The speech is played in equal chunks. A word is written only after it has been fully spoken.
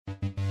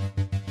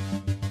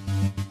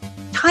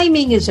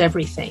timing is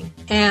everything.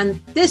 And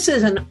this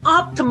is an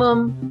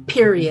optimum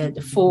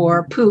period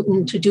for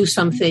Putin to do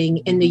something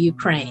in the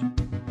Ukraine.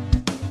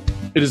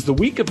 It is the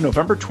week of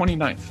November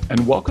 29th,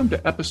 and welcome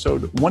to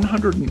episode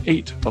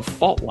 108 of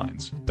Fault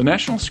Lines, the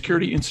National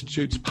Security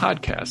Institute's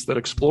podcast that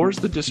explores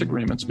the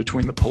disagreements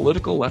between the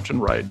political left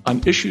and right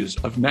on issues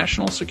of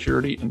national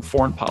security and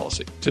foreign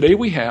policy. Today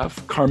we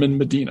have Carmen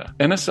Medina,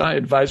 NSI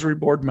Advisory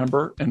Board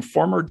member and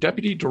former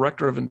Deputy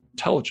Director of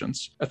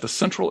Intelligence at the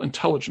Central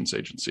Intelligence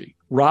Agency,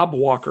 Rob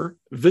Walker,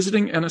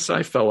 visiting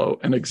NSI Fellow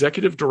and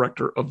Executive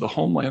Director of the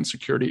Homeland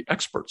Security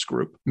Experts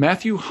Group,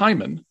 Matthew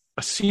Hyman,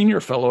 a senior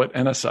fellow at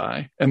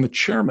NSI and the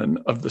chairman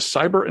of the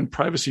Cyber and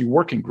Privacy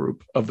Working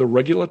Group of the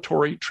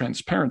Regulatory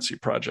Transparency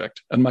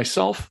Project, and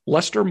myself,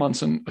 Lester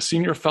Munson, a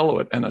senior fellow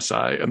at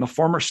NSI and the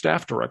former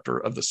staff director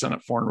of the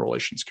Senate Foreign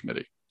Relations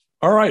Committee.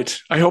 All right.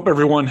 I hope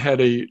everyone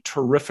had a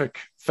terrific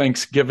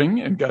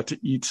Thanksgiving and got to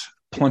eat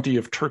plenty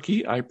of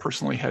turkey. I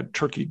personally had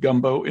turkey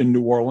gumbo in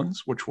New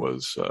Orleans, which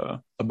was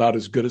about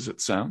as good as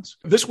it sounds.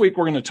 This week,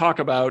 we're going to talk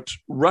about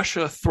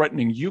Russia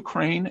threatening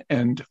Ukraine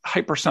and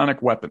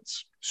hypersonic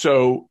weapons.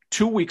 So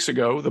 2 weeks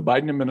ago, the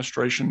Biden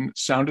administration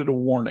sounded a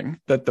warning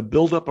that the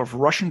buildup of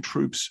Russian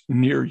troops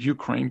near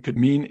Ukraine could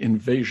mean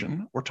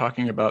invasion. We're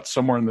talking about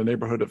somewhere in the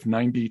neighborhood of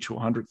 90 to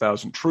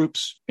 100,000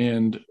 troops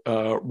and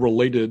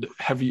related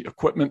heavy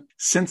equipment.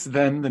 Since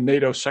then, the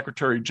NATO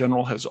Secretary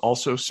General has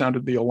also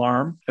sounded the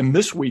alarm. And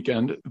this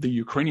weekend, the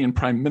Ukrainian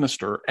Prime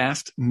Minister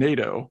asked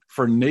NATO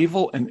for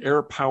naval and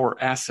air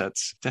power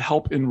assets to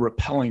help in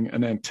repelling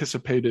an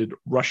anticipated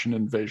Russian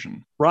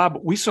invasion. Rob,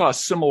 we saw a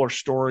similar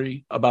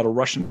story about a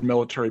Russian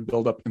military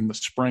buildup in the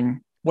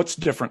spring. What's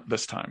different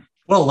this time?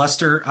 Well,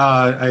 Lester,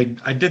 I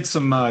did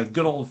some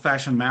good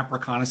old-fashioned map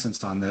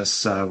reconnaissance on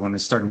this when I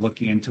started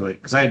looking into it,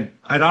 because I'd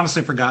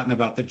honestly forgotten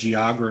about the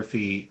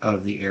geography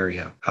of the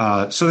area.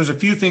 So there's a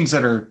few things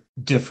that are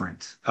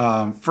different.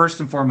 First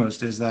and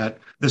foremost is that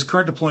this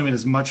current deployment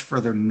is much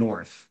further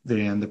north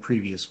than the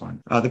previous one.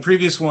 The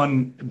previous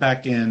one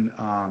back in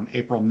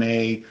April,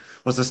 May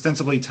was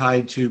ostensibly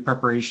tied to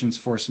preparations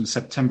for some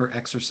September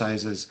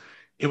exercises.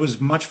 It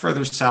was much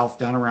further south,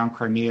 down around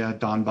Crimea,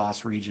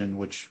 Donbass region,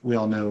 which we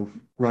all know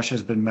Russia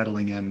has been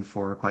meddling in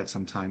for quite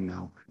some time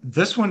now.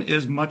 This one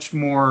is much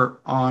more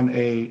on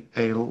a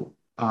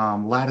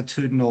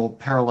latitudinal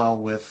parallel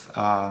with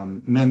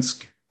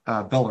Minsk,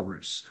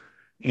 Belarus.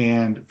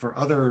 And for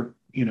other,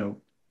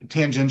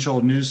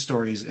 tangential news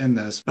stories in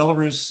this,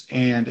 Belarus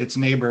and its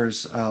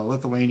neighbors,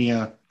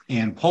 Lithuania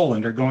and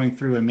Poland, are going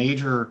through a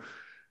major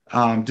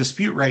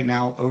dispute right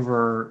now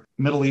over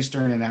Middle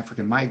Eastern and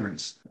African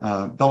migrants.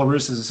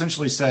 Belarus has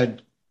essentially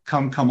said,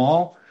 come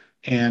all,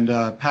 and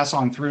pass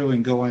on through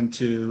and go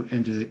into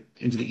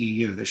the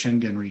EU, the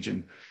Schengen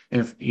region.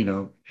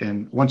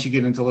 And once you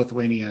get into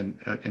Lithuania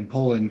and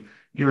Poland,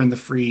 you're in the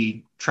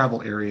free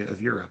travel area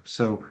of Europe.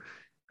 So,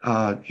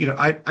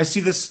 I see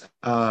this,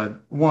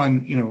 Putin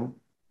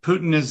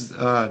is,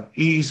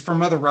 he's from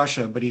Mother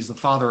Russia, but he's the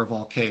father of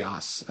all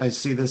chaos. I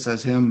see this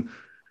as him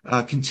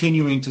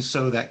continuing to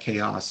sow that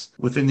chaos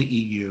within the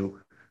EU.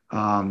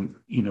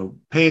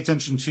 Pay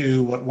attention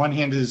to what one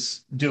hand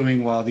is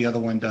doing while the other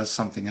one does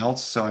something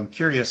else. So I'm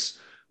curious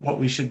what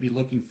we should be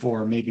looking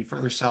for, maybe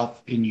further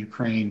south in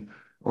Ukraine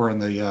or in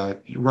the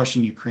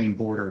Russian-Ukraine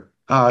border.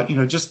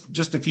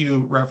 Just a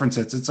few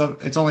references.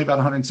 It's only about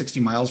 160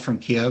 miles from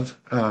Kiev,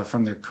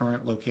 from their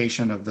current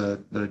location of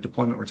the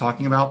deployment we're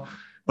talking about.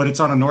 But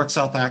it's on a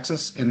north-south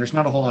axis, and there's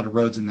not a whole lot of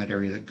roads in that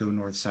area that go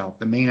north-south.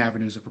 The main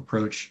avenues of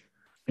approach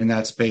in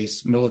that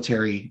space,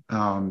 military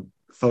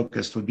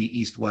focused, would be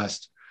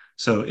east-west.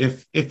 So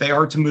if they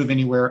are to move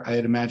anywhere,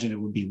 I'd imagine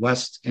it would be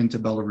west into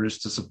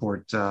Belarus to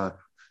support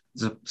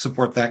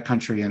that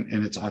country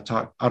and its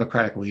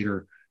autocratic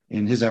leader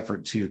in his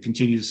effort to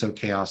continue to sow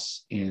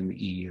chaos in the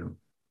EU.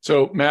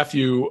 So,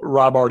 Matthew,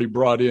 Rob already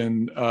brought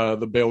in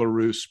the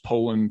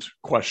Belarus-Poland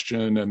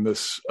question and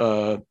this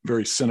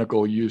very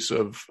cynical use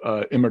of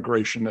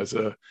immigration as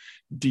a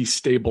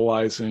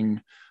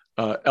destabilizing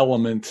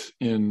element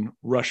in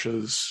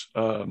Russia's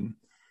kind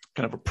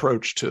of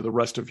approach to the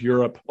rest of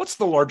Europe. What's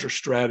the larger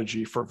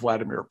strategy for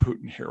Vladimir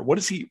Putin here? What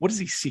is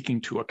he seeking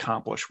to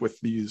accomplish with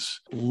these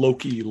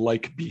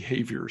Loki-like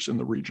behaviors in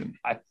the region?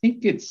 I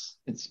think it's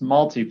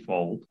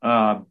multifold.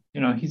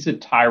 He's a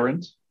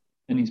tyrant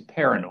and he's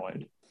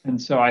paranoid. And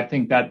so I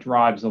think that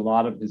drives a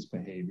lot of his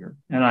behavior.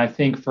 And I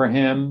think for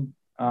him,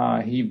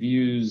 he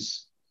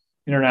views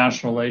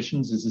international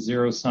relations as a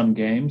zero-sum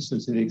game. So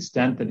to the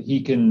extent that he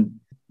can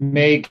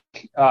make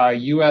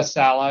U.S.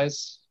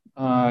 allies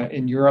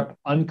in Europe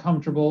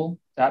uncomfortable,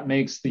 that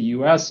makes the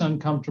U.S.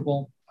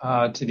 uncomfortable.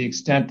 To the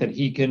extent that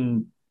he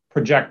can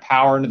project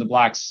power into the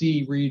Black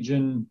Sea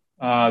region,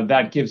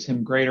 that gives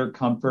him greater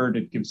comfort.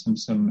 It gives him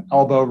some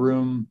elbow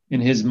room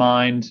in his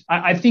mind.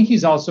 I think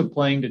he's also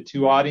playing to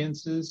two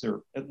audiences,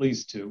 or at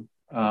least two.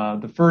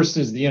 The first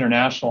is the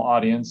international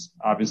audience,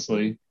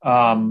 obviously.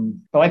 But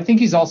I think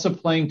he's also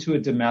playing to a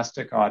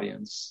domestic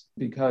audience,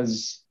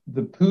 because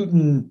the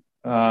Putin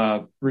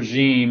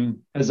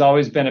regime has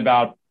always been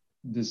about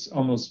this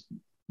almost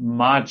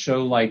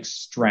macho-like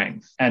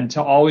strength and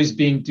to always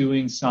being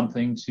doing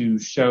something to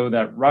show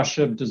that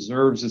Russia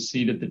deserves a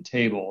seat at the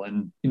table.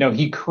 And,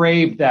 he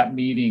craved that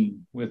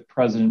meeting with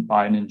President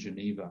Biden in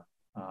Geneva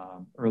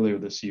earlier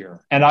this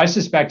year. And I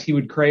suspect he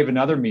would crave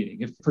another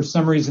meeting. If for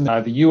some reason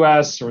the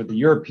U.S. or the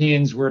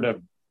Europeans were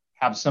to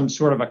have some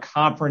sort of a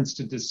conference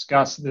to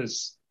discuss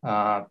this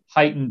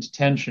heightened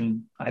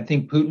tension, I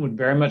think Putin would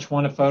very much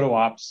want a photo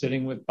op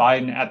sitting with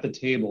Biden at the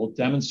table,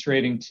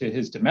 demonstrating to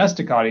his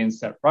domestic audience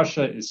that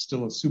Russia is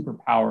still a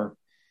superpower.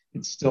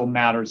 It still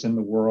matters in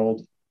the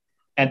world.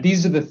 And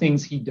these are the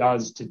things he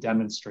does to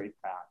demonstrate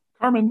that.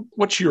 Carmen,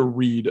 what's your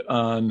read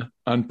on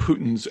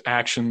Putin's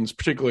actions,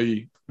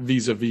 particularly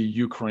vis-a-vis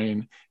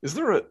Ukraine? Is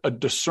there a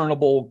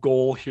discernible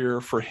goal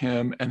here for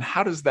him? And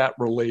how does that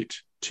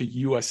relate to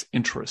U.S.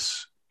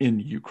 interests in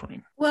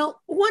Ukraine? Well,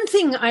 one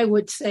thing I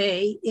would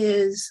say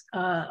is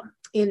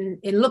in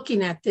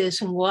looking at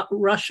this and what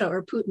Russia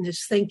or Putin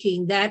is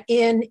thinking, that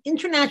in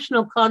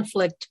international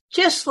conflict,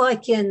 just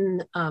like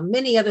in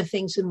many other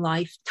things in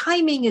life,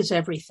 timing is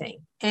everything.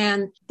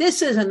 And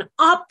this is an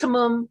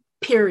optimum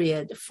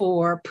period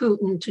for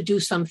Putin to do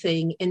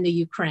something in the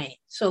Ukraine.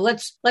 So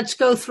let's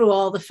go through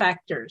all the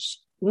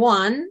factors.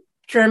 One,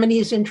 Germany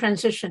is in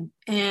transition,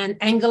 and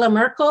Angela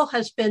Merkel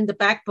has been the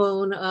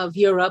backbone of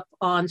Europe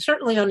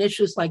certainly on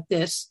issues like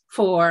this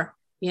for,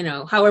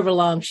 however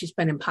long she's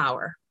been in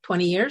power,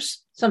 20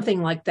 years,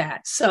 something like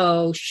that.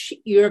 So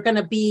you're going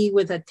to be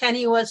with a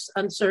tenuous,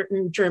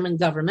 uncertain German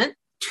government.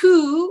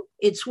 Two,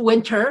 it's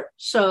winter,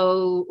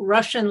 so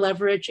Russian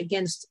leverage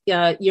against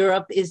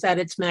Europe is at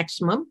its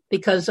maximum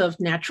because of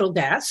natural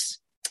gas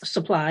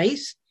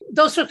supplies.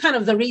 Those are kind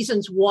of the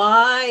reasons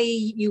why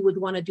you would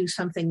want to do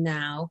something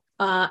now.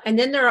 And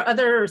then there are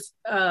other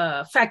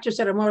factors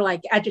that are more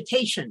like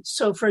agitation.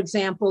 So, for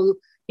example,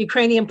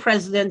 Ukrainian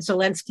President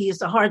Zelensky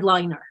is a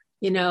hardliner.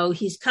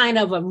 He's kind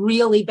of a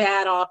really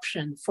bad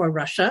option for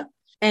Russia.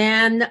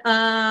 And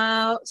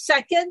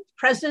second,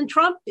 President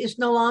Trump is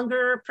no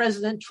longer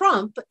President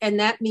Trump. And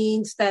that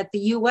means that the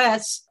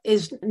U.S.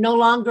 is no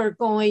longer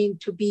going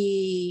to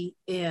be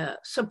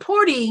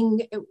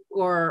supporting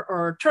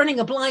or turning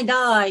a blind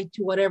eye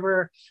to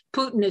whatever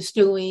Putin is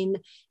doing.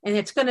 And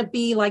it's going to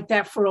be like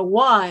that for a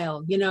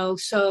while,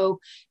 so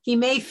he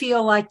may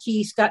feel like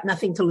he's got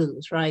nothing to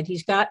lose, right?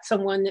 He's got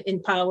someone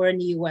in power in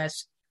the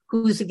U.S.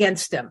 who's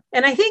against him.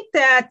 And I think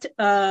that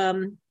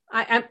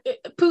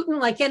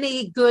Putin, like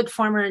any good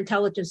former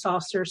intelligence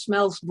officer,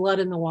 smells blood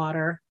in the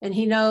water. And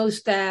he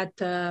knows that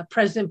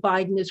President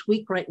Biden is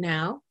weak right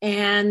now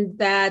and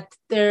that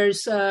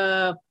there's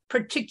a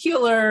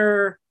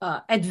particular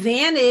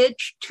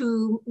advantage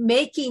to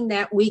making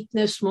that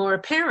weakness more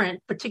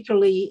apparent,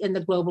 particularly in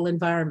the global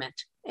environment.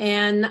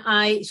 And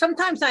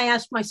sometimes I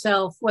ask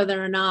myself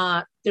whether or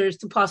not there's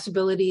the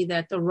possibility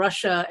that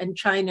Russia and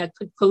China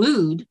could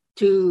collude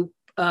to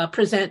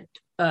present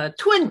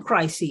twin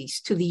crises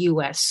to the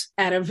U.S.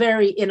 at a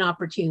very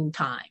inopportune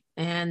time.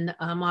 And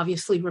I'm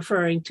obviously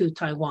referring to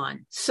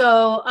Taiwan.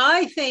 So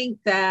I think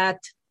that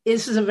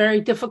this is a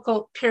very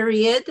difficult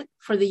period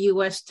for the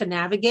U.S. to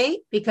navigate,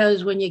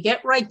 because when you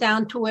get right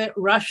down to it,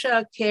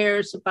 Russia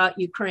cares about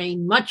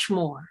Ukraine much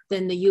more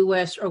than the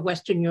U.S. or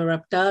Western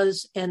Europe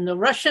does. And the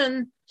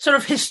Russian sort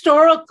of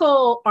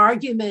historical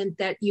argument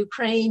that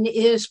Ukraine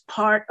is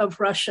part of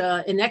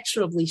Russia,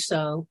 inexorably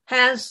so,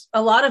 has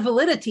a lot of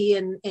validity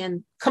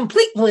and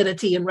complete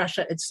validity in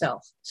Russia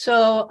itself.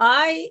 So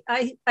I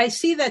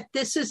see that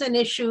this is an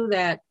issue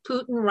that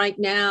Putin right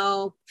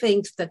now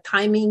thinks the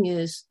timing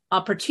is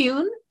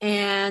opportune,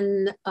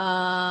 and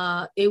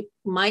it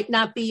might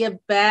not be a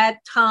bad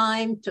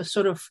time to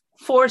sort of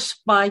force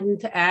Biden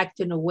to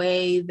act in a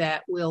way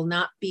that will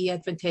not be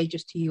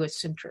advantageous to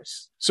U.S.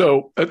 interests.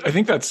 So I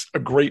think that's a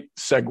great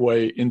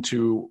segue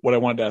into what I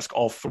wanted to ask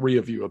all three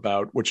of you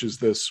about, which is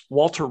this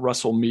Walter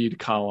Russell Mead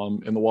column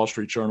in the Wall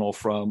Street Journal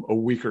from a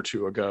week or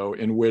two ago,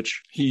 in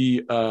which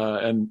he,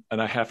 and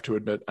I have to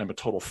admit, I'm a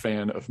total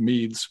fan of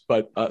Mead's,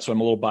 but so I'm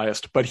a little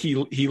biased, but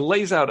he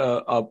lays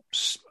out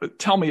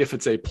tell me if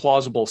it's a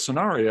plausible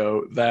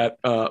scenario that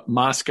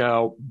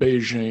Moscow,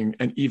 Beijing,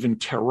 and even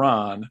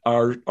Tehran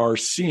are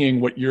seeing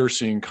what you're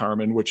seeing,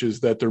 Carmen, which is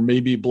that there may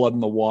be blood in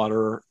the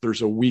water.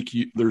 There's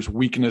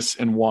weakness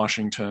in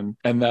Washington,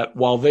 and that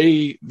while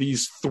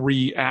these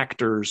three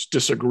actors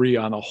disagree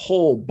on a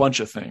whole bunch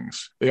of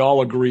things, they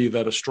all agree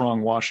that a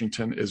strong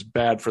Washington is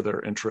bad for their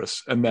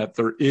interests, and that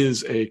there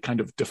is a kind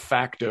of de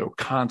facto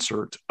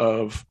concert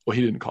of, well,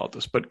 he didn't call it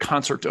this, but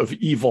concert of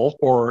evil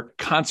or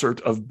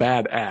concert of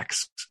bad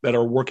acts that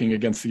are working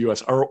against the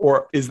U.S.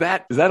 Or is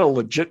that a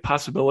legit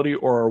possibility,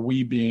 or are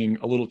we being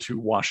a little too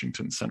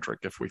Washington centric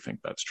if we think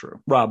that's true?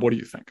 Rob, what do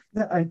you think?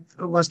 Yeah,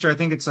 Lester, I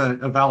think it's a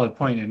valid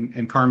point,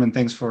 and Carmen,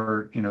 thanks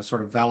for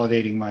sort of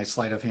validating my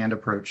sleight of hand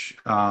approach.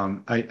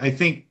 I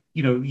think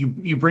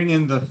you bring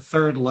in the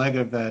third leg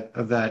of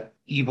that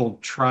evil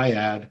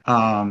triad,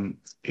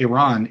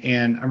 Iran,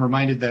 and I'm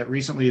reminded that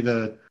recently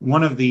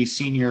one of the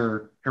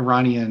senior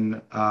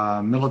Iranian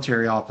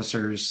military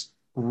officers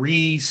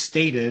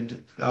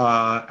restated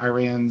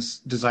Iran's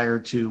desire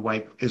to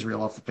wipe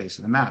Israel off the face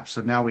of the map.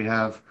 So now we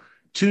have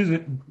two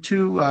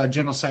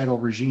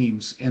genocidal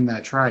regimes in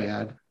that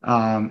triad,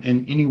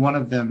 and any one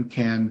of them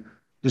can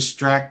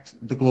distract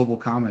the global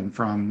common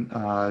from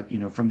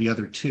from the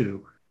other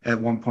two at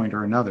one point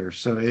or another.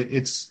 So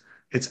it's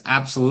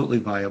absolutely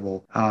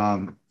viable.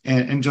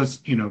 And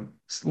just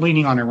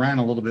leaning on Iran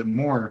a little bit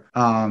more,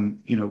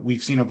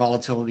 we've seen a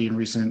volatility in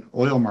recent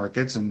oil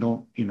markets, and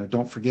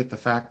don't forget the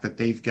fact that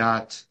they've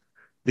got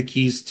the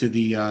keys to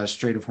the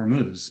Strait of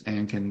Hormuz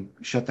and can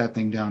shut that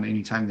thing down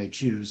anytime they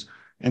choose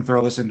and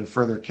throw us into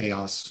further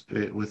chaos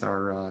with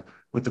the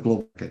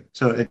global market.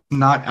 So it's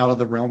not out of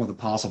the realm of the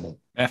possible.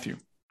 Matthew.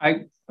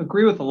 I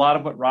agree with a lot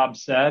of what Rob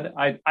said.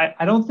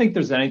 I don't think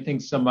there's anything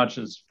so much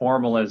as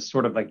formal as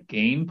sort of a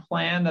game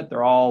plan that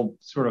they're all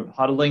sort of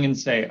huddling and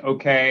say,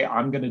 okay,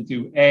 I'm going to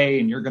do A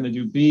and you're going to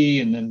do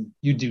B and then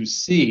you do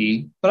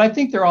C. But I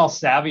think they're all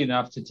savvy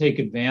enough to take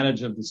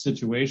advantage of the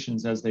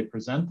situations as they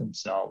present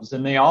themselves.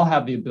 And they all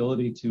have the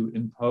ability to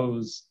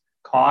impose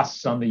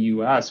costs on the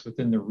U.S.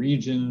 within the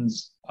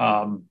regions.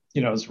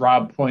 As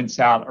Rob points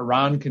out,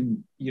 Iran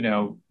can,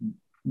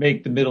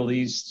 make the Middle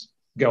East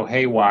go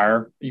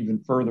haywire even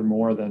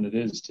furthermore than it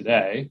is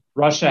today.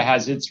 Russia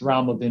has its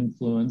realm of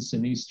influence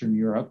in Eastern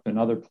Europe and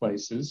other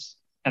places,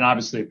 and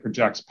obviously it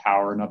projects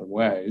power in other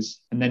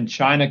ways. And then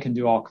China can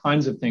do all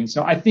kinds of things.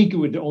 So I think it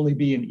would only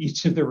be in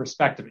each of their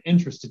respective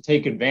interests to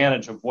take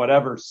advantage of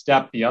whatever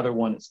step the other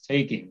one is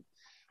taking.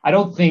 I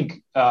don't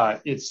think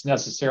it's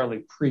necessarily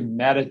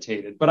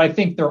premeditated, but I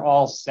think they're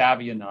all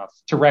savvy enough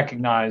to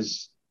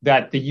recognize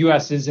that the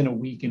U.S. is in a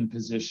weakened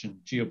position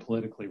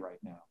geopolitically right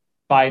now.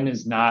 Biden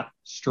is not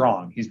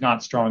strong. He's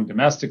not strong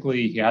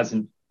domestically. He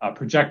hasn't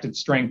projected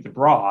strength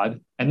abroad.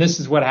 And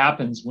this is what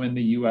happens when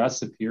the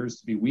U.S.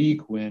 appears to be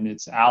weak, when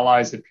its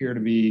allies appear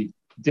to be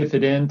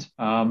diffident.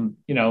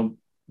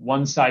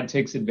 One side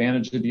takes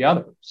advantage of the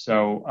other.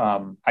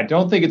 So I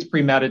don't think it's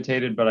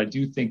premeditated, but I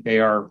do think they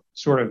are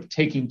sort of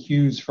taking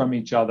cues from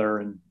each other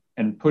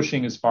and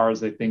pushing as far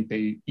as they think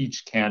they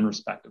each can,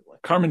 respectively.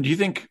 Carmen, do you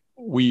think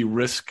we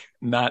risk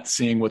not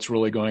seeing what's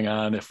really going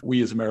on if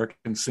we as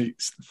Americans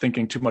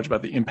thinking too much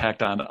about the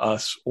impact on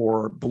us,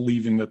 or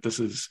believing that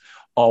this is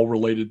all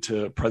related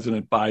to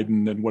President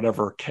Biden and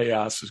whatever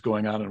chaos is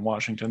going on in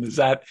Washington? Is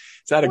that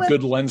a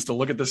good lens to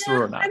look at this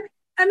through or not?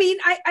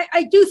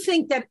 I do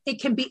think that it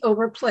can be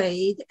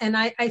overplayed. And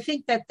I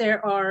think that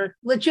there are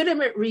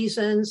legitimate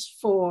reasons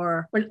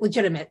there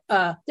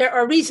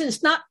are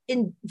reasons not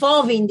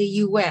involving the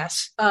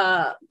U.S.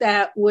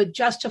 That would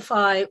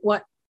justify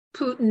what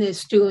Putin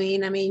is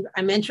doing. I mean,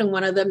 I mentioned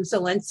one of them,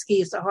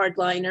 Zelensky is a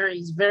hardliner.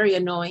 He's very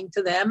annoying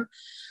to them.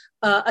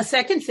 A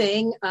second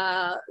thing,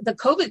 the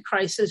COVID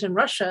crisis in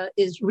Russia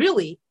is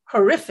really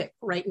horrific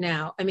right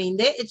now. I mean,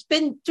 it's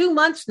been 2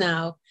 months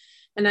now,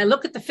 and I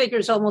look at the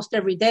figures almost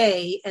every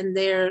day, and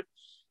they're,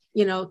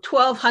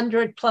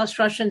 1,200 plus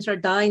Russians are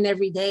dying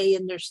every day,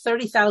 and there's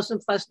 30,000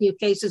 plus new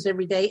cases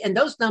every day. And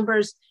those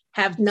numbers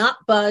have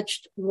not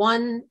budged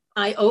one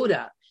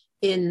iota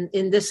in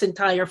this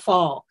entire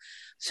fall.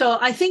 So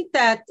I think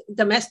that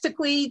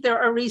domestically, there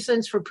are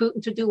reasons for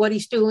Putin to do what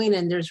he's doing,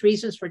 and there's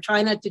reasons for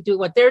China to do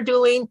what they're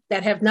doing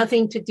that have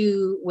nothing to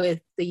do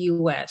with the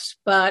U.S.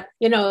 But,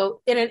 in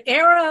an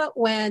era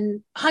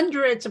when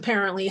hundreds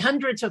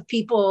of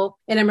people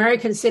in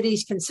American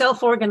cities can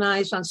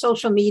self-organize on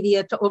social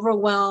media to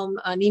overwhelm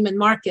a Neiman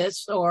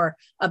Marcus or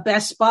a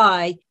Best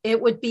Buy,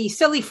 it would be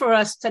silly for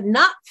us to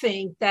not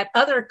think that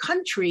other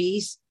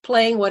countries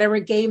playing whatever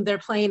game they're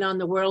playing on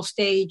the world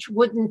stage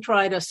wouldn't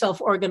try to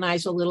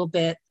self-organize a little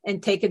bit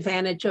and take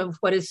advantage of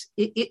what is,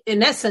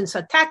 in essence,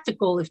 a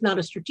tactical, if not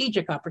a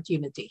strategic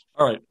opportunity.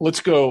 All right,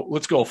 let's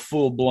go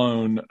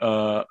full-blown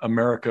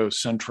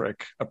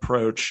America-centric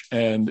approach.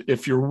 And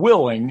if you're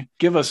willing,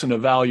 give us an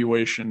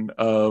evaluation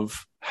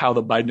of how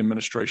the Biden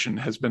administration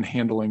has been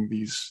handling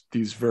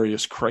these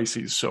various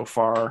crises so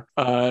far.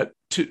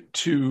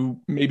 To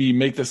maybe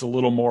make this a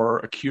little more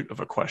acute of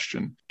a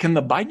question, can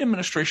the Biden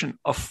administration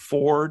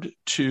afford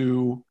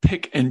to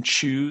pick and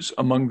choose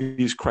among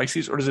these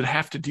crises, or does it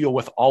have to deal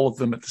with all of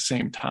them at the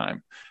same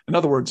time? In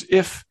other words,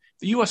 if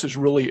the U.S. is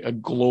really a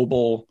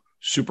global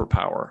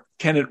superpower,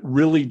 can it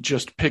really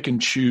just pick and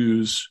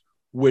choose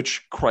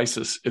which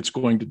crisis it's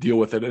going to deal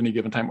with at any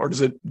given time, or does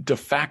it de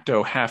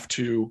facto have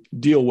to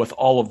deal with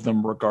all of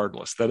them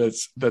regardless? That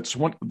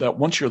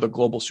once you're the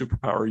global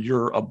superpower,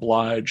 you're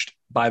obliged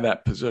by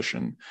that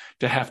position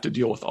to have to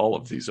deal with all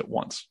of these at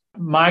once.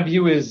 My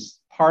view is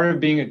part of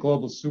being a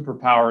global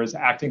superpower is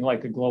acting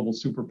like a global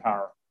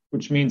superpower,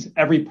 which means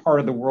every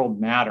part of the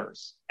world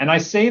matters. And I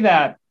say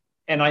that,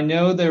 and I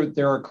know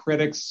there are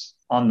critics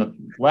on the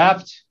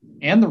left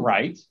and the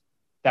right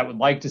that would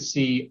like to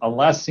see a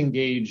less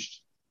engaged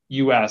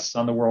U.S.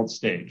 on the world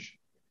stage.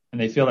 And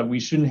they feel that we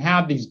shouldn't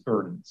have these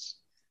burdens.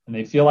 And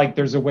they feel like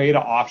there's a way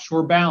to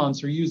offshore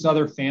balance or use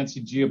other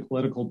fancy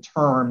geopolitical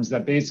terms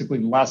that basically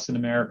lessen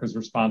America's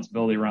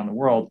responsibility around the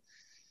world.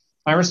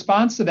 My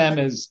response to them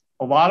is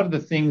a lot of the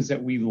things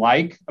that we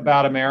like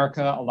about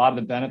America, a lot of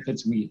the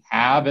benefits we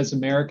have as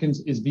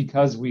Americans is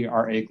because we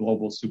are a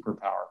global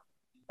superpower.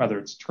 whether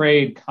it's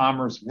trade,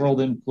 commerce, world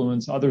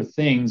influence, other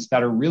things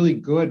that are really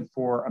good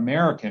for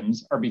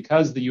Americans are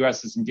because the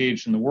U.S. is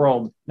engaged in the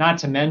world. Not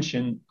to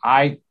mention,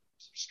 I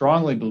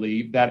strongly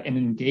believe that an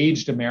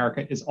engaged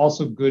America is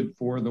also good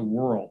for the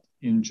world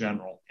in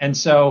general. And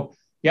so,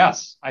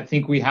 yes, I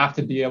think we have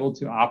to be able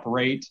to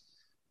operate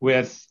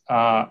with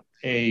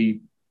a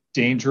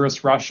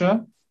dangerous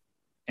Russia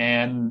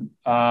and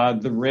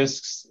the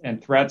risks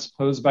and threats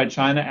posed by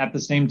China at the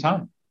same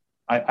time.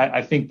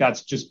 I think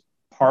that's just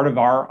part of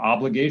our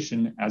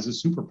obligation as a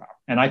superpower.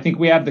 And I think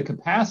we have the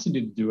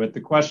capacity to do it.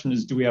 The question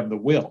is, do we have the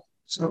will?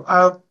 So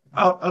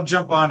I'll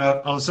jump on.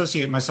 I'll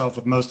associate myself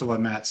with most of what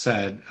Matt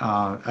said.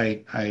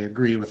 I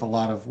agree with a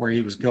lot of where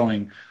he was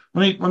going.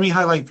 Let me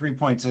highlight 3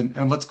 points,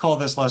 and let's call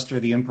this, Lester,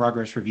 the in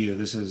progress review.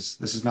 This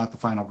is not the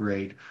final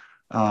grade.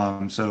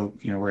 So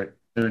we're at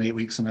an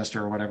 8-week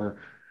semester or whatever.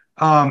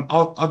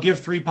 I'll give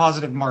 3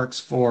 positive marks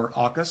for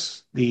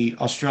AUKUS, the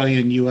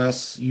Australian,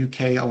 US,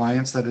 UK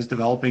alliance that is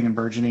developing and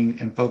burgeoning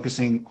and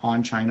focusing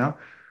on China.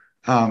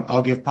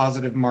 I'll give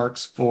positive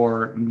marks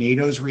for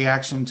NATO's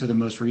reaction to the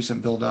most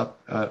recent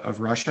buildup of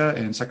Russia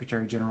and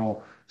Secretary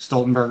General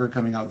Stoltenberg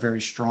coming out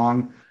very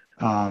strong.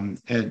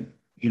 And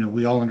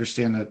we all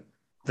understand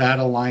that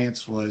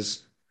alliance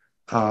was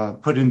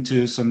put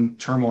into some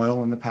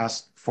turmoil in the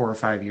past 4 or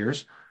 5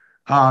 years.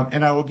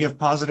 And I will give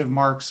positive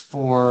marks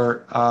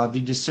for the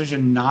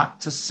decision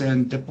not to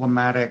send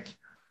diplomatic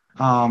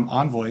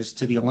envoys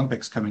to the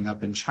Olympics coming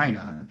up in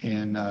China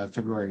in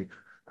February,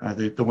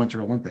 the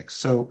Winter Olympics.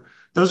 So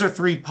those are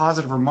 3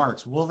 positive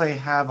remarks. Will they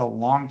have a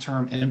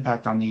long-term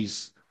impact on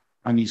these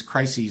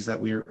crises that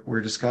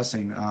we're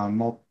discussing?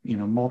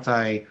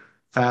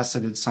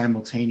 Multifaceted,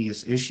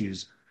 simultaneous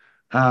issues.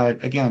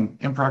 Again,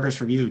 in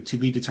progress review to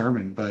be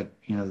determined. But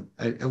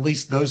at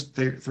least those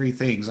 3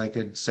 things I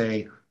could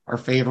say are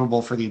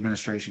favorable for the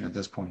administration at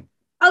this point.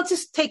 I'll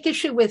just take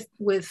issue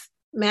with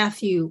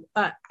Matthew.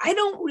 I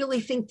don't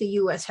really think the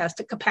U.S. has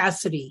the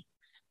capacity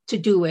to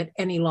do it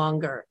any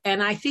longer.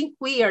 And I think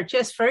we are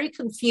just very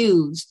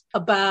confused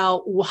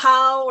about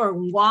how or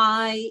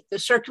why the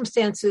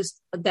circumstances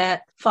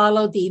that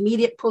followed the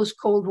immediate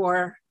post-Cold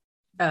War,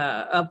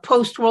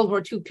 post-World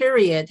War II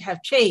period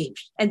have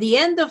changed. At the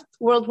end of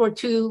World War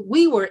II,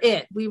 we were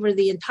it. We were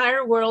the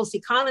entire world's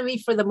economy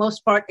for the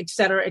most part, et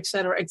cetera, et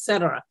cetera, et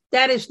cetera.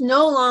 That is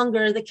no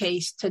longer the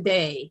case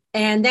today.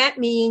 And that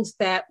means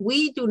that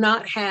we do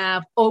not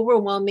have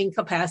overwhelming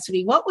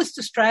capacity. What was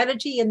the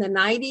strategy in the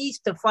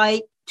 90s to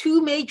fight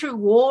 2 major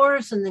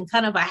wars and then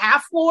kind of a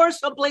half war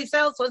someplace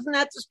else? Wasn't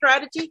that the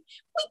strategy?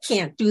 We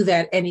can't do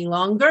that any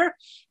longer.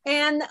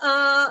 And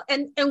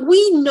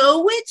we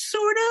know it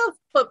sort of,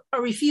 but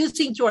are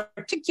refusing to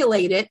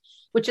articulate it,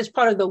 which is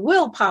part of the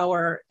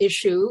willpower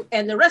issue.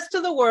 And the rest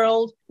of the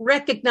world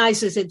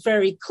recognizes it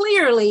very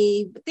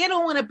clearly, but they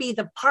don't want to be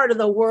the part of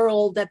the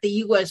world that the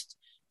U.S.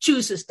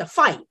 chooses to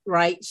fight,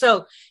 right?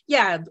 So,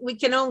 yeah, we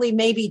can only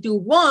maybe do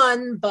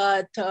one,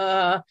 but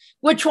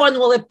which one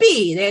will it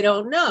be? They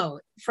don't know,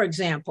 for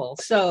example.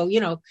 So,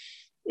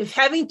 if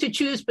having to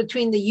choose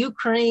between the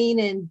Ukraine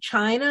and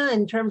China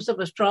in terms of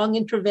a strong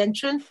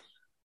intervention,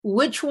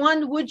 which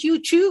one would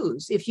you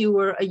choose if you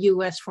were a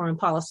U.S. foreign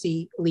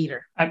policy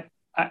leader?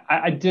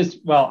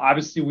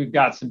 Obviously we've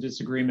got some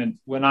disagreement.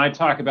 When I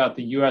talk about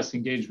the U.S.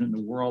 engagement in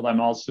the world, I'm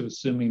also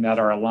assuming that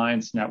our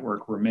alliance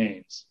network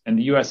remains. And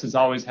the U.S. has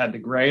always had the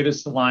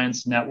greatest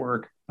alliance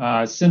network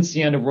since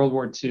the end of World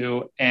War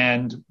II.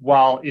 And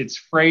while it's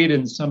frayed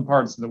in some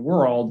parts of the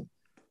world,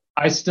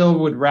 I still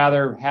would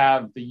rather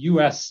have the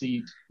U.S.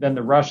 seat than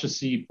the Russia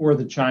seat or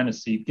the China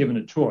seat, given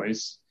a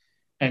choice,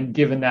 and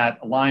given that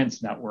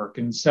alliance network.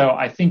 And so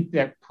I think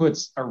that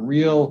puts a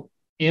real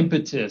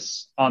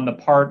impetus on the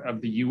part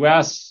of the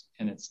U.S.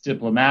 and its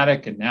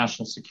diplomatic and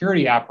national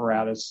security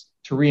apparatus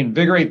to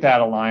reinvigorate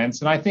that alliance.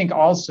 And I think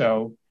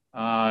also,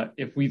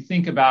 if we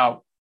think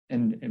about,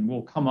 and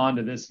we'll come on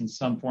to this in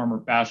some form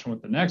or fashion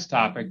with the next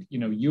topic,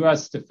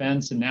 U.S.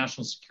 defense and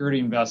national security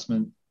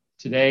investment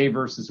today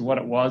versus what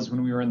it was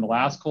when we were in the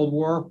last Cold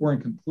War, we're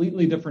in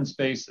completely different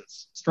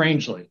spaces,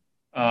 strangely.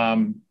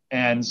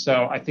 And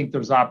so I think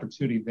there's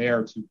opportunity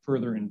there to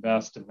further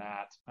invest in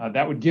that.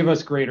 That would give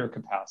us greater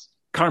capacity.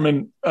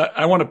 Carmen,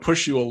 I want to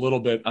push you a little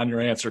bit on your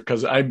answer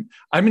because I'm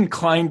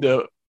inclined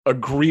to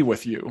agree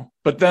with you,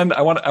 but then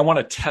I want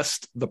to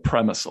test the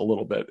premise a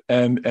little bit,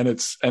 and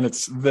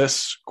it's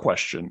this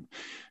question.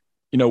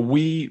 The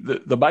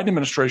Biden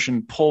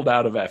administration pulled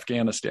out of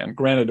Afghanistan.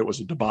 Granted, it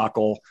was a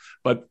debacle,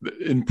 but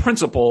in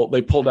principle,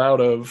 they pulled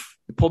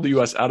the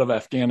U.S. out of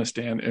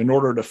Afghanistan in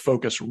order to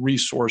focus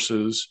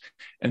resources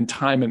and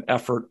time and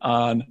effort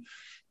on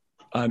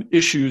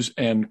issues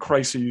and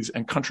crises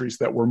and countries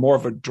that were more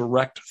of a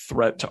direct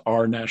threat to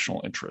our national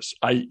interests,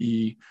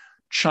 i.e.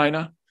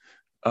 China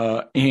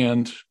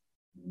and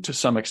to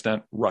some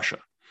extent Russia.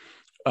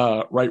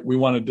 Right? We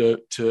wanted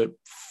to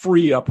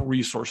free up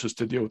resources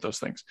to deal with those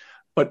things.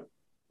 But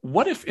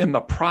what if in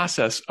the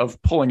process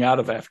of pulling out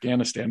of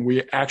Afghanistan,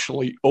 we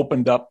actually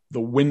opened up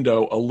the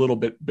window a little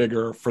bit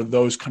bigger for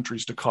those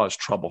countries to cause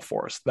trouble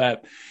for us?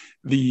 That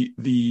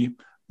the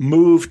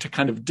move to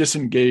kind of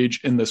disengage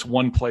in this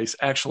one place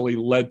actually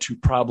led to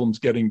problems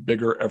getting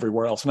bigger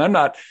everywhere else. And I'm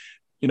not,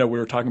 we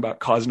were talking about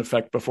cause and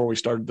effect before we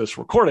started this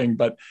recording,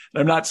 but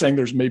I'm not saying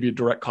there's maybe a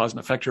direct cause and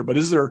effect here, but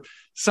is there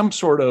some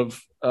sort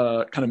of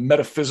kind of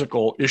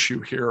metaphysical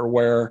issue here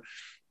where,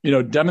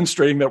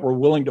 demonstrating that we're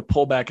willing to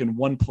pull back in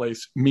one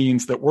place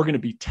means that we're going to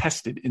be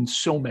tested in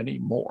so many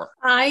more?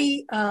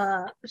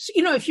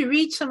 If you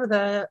read some of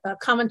the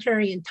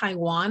commentary in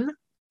Taiwan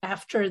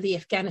after the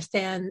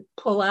Afghanistan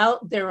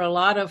pullout, there are a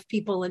lot of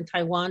people in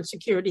Taiwan,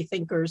 security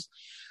thinkers,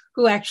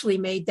 who actually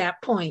made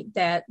that point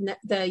that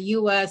the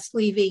U.S.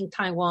 leaving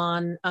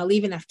Taiwan,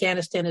 leaving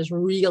Afghanistan is a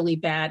really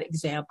bad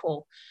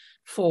example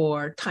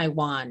for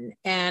Taiwan.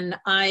 And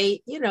I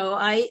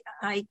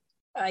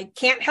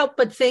can't help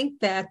but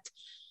think that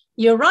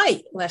you're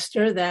right,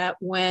 Lester, that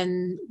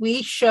when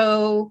we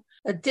show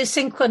a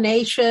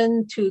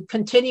disinclination to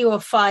continue a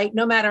fight,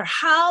 no matter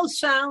how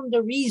sound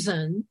the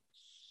reason,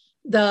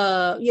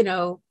 the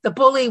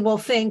bully will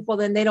think, well,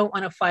 then they don't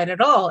want to fight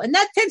at all. And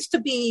that tends to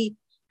be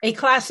a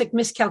classic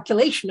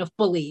miscalculation of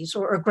bullies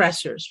or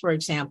aggressors, for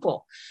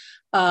example.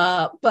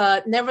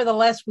 But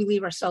nevertheless, we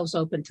leave ourselves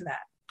open to that.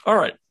 All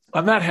right.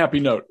 On that happy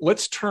note,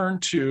 let's turn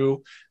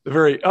to the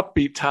very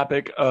upbeat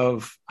topic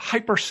of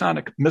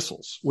hypersonic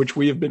missiles, which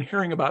we have been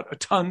hearing about a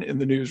ton in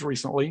the news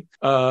recently.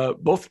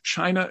 Both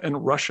China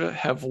and Russia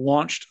have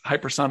launched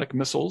hypersonic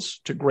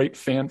missiles to great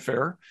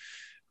fanfare.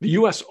 The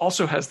U.S.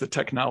 also has the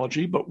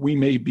technology, but we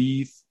may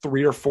be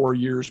 3 or 4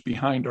 years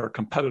behind our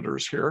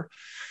competitors here.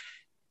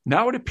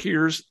 Now it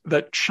appears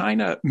that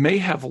China may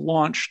have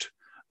launched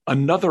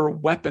another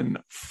weapon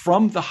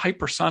from the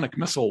hypersonic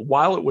missile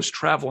while it was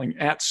traveling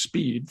at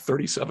speed,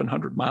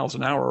 3,700 miles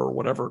an hour or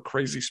whatever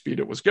crazy speed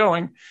it was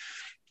going,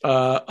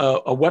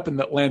 a weapon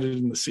that landed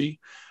in the sea.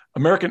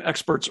 American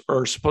experts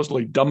are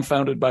supposedly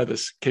dumbfounded by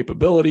this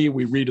capability.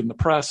 We read in the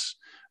press.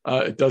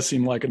 It does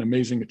seem like an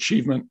amazing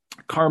achievement.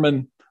 Carmen,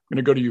 I'm going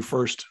to go to you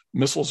first.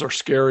 Missiles are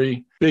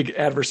scary. Big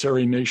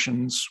adversary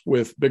nations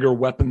with bigger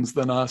weapons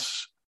than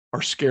us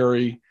are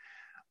scary.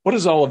 What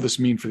does all of this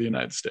mean for the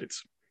United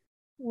States?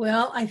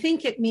 Well, I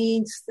think it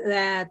means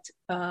that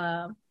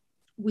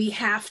we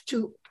have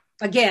to,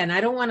 again, I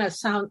don't want to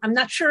sound, I'm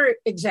not sure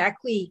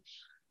exactly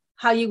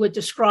how you would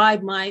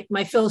describe my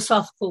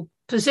philosophical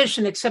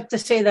position, except to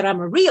say that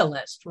I'm a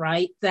realist,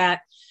 right?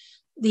 That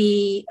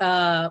the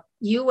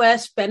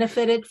U.S.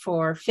 benefited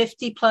for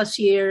 50 plus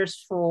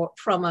years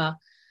from a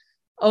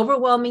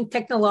overwhelming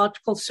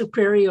technological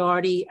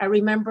superiority. I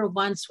remember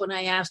once when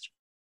I asked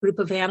a group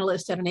of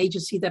analysts at an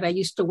agency that I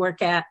used to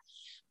work at,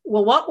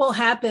 well, what will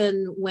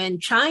happen when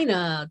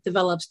China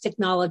develops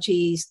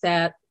technologies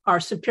that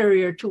are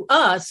superior to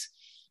us?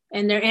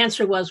 And their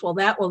answer was, well,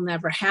 that will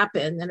never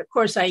happen. And of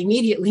course, I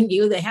immediately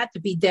knew they had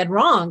to be dead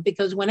wrong,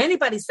 because when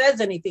anybody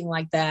says anything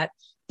like that,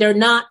 they're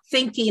not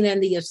thinking,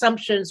 and the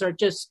assumptions are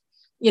just,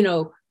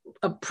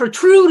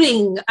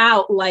 protruding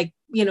out like,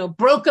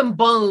 broken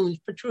bones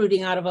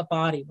protruding out of a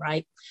body,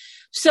 right?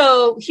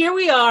 So here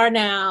we are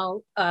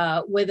now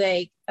with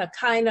a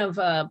kind of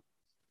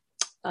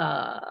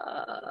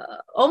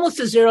almost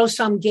a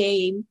zero-sum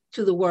game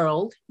to the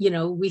world.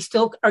 We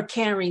still are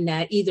carrying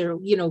that. Either,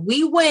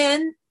 we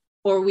win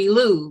or we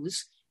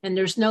lose, and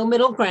there's no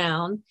middle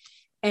ground.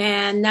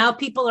 And now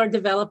people are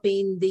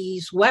developing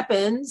these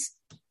weapons,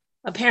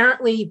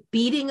 apparently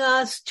beating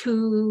us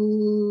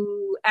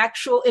to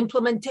actual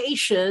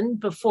implementation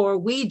before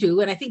we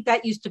do. And I think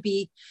that used to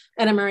be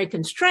an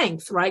American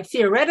strength, right?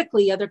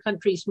 Theoretically, other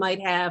countries might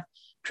have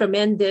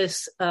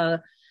tremendous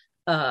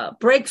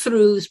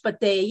breakthroughs, but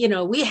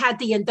we had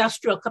the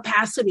industrial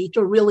capacity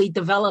to really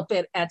develop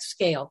it at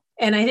scale.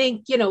 And I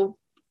think,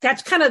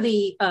 that's kind of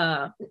the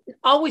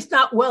always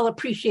not well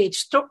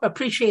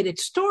appreciated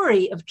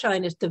story of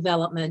China's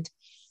development,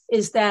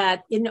 is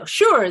that,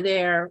 sure,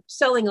 they're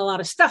selling a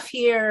lot of stuff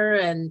here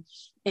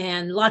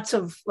and lots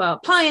of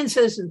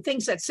appliances and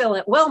things that sell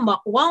at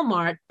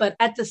Walmart, but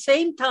at the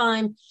same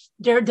time,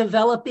 they're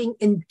developing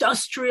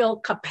industrial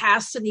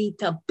capacity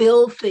to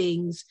build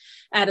things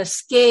at a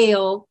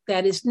scale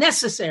that is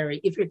necessary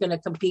if you're going to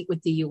compete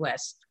with the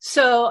U.S.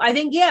 So I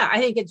think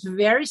it's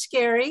very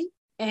scary.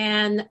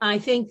 And I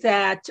think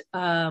that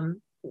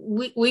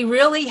we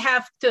really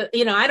have to,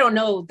 I don't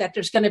know that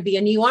there's going to be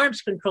a new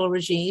arms control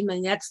regime.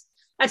 And that's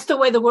the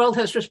way the world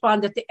has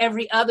responded to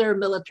every other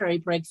military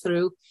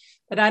breakthrough.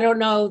 But I don't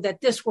know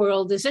that this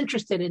world is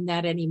interested in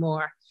that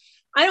anymore.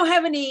 I don't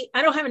have any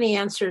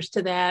answers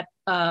to that.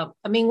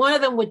 One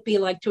of them would be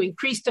like to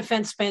increase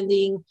defense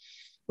spending.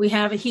 We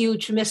have a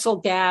huge missile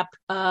gap.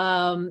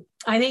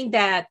 I think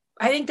that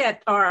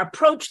our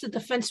approach to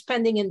defense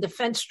spending and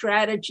defense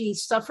strategy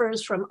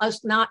suffers from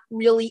us not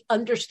really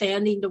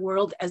understanding the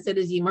world as it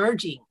is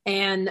emerging.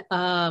 And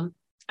I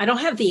don't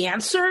have the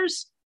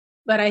answers,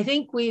 but I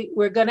think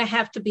we're going to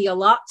have to be a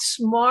lot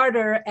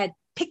smarter at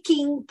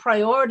picking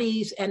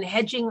priorities and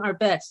hedging our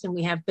bets than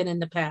we have been in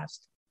the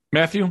past.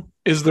 Matthew,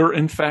 is there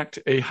in fact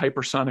a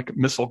hypersonic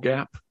missile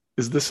gap?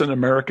 Is this an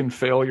American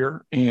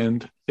failure?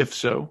 And if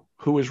so,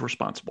 who is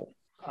responsible?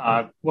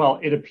 Well,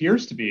 it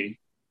appears to be.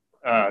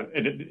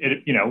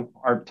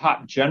 our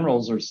top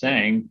generals are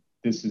saying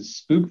this is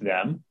spook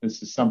them.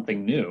 This is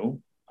something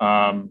new.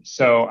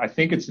 So I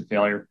think it's a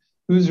failure.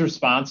 Who's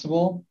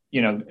responsible?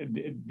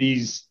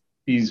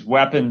 These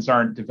weapons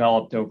aren't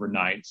developed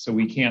overnight. So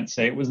we can't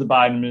say it was the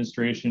Biden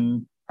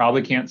administration,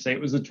 probably can't say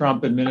it was the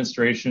Trump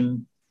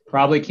administration,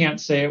 probably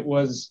can't say it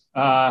was,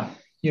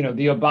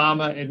 the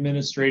Obama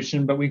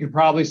administration, but we could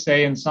probably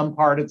say in some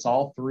part it's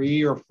all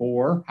 3 or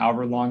 4,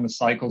 however long the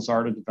cycles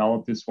are to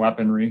develop this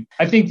weaponry.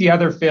 I think the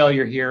other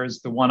failure here is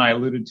the one I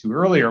alluded to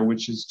earlier,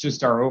 which is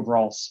just our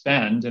overall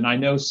spend. And I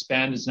know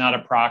spend is not a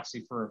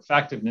proxy for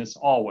effectiveness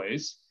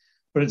always,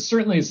 but it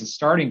certainly is a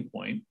starting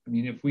point. I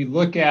mean, if we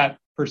look at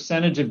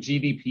percentage of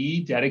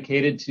GDP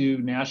dedicated to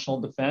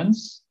national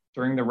defense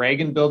during the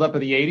Reagan buildup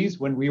of the 80s,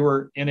 when we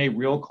were in a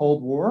real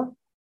Cold War,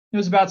 it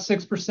was about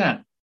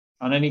 6%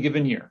 on any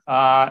given year.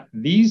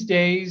 These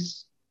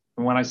days,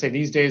 and when I say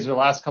these days, the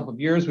last couple of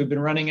years, we've been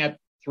running at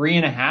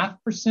 3.5%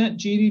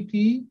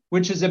 GDP,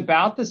 which is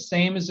about the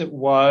same as it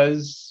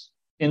was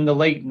in the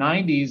late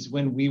 90s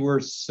when we were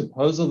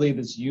supposedly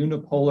this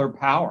unipolar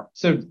power.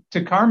 So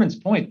to Carmen's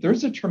point,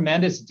 there's a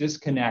tremendous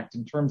disconnect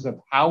in terms of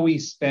how we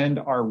spend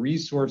our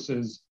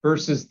resources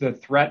versus the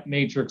threat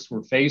matrix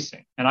we're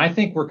facing. And I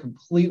think we're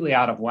completely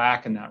out of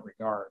whack in that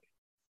regard.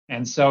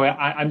 And so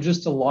I'm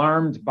just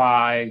alarmed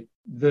by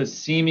the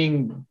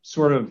seeming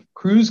sort of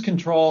cruise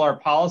control our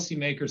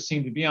policymakers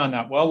seem to be on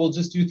that. Well, we'll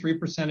just do 3%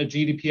 of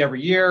GDP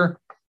every year,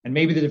 and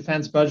maybe the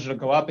defense budget will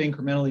go up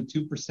incrementally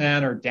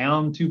 2% or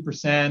down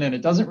 2%, and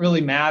it doesn't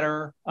really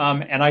matter.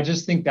 And I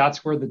just think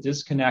that's where the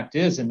disconnect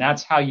is, and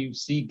that's how you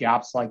see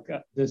gaps like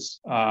this,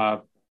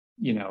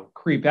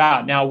 creep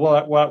out. Now,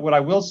 what I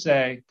will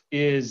say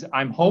is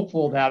I'm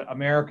hopeful that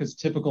America's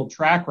typical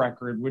track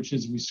record, which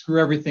is we screw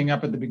everything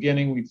up at the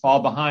beginning, we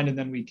fall behind, and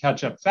then we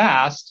catch up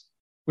fast,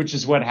 which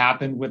is what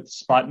happened with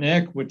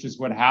Sputnik, which is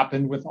what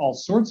happened with all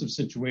sorts of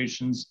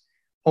situations,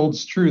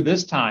 holds true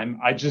this time.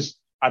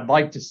 I'd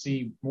like to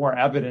see more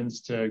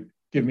evidence to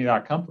give me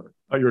that comfort.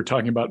 Oh, you were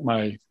talking about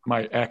my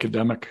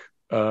academic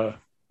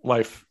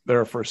life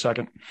there for a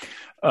second.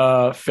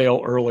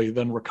 Fail early,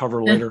 then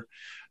recover later.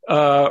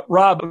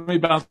 Rob, let me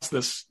bounce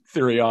this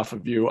theory off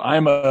of you.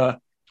 I'm a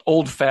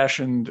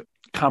old-fashioned,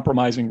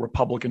 compromising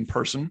Republican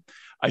person.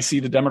 I see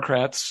the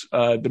Democrats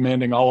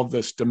demanding all of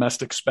this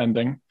domestic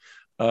spending,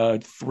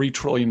 $3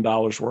 trillion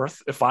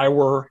worth. If I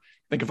were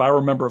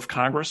a member of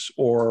Congress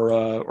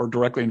or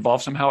directly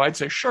involved somehow, I'd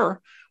say, sure,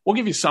 we'll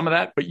give you some of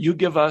that, but you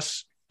give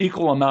us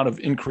equal amount of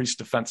increased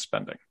defense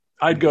spending.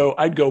 I'd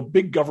go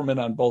big government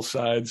on both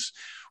sides.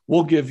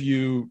 We'll give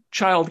you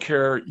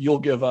childcare. You'll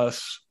give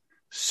us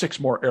 6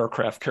 more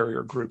aircraft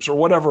carrier groups or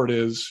whatever it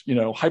is,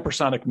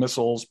 hypersonic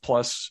missiles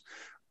plus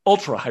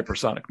ultra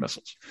hypersonic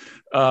missiles.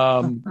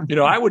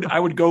 I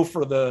would go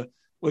for the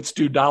let's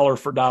do dollar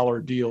for dollar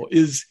deal.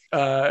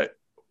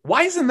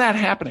 Why isn't that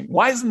happening?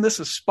 Why isn't this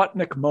a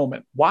Sputnik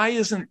moment? Why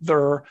isn't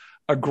there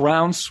a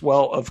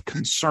groundswell of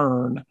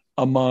concern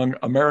among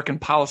American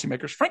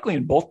policymakers, frankly,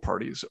 in both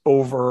parties,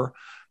 over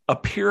a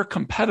peer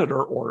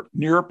competitor or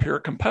near peer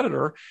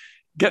competitor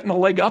getting a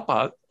leg up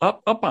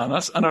on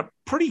us on a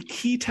pretty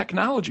key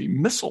technology,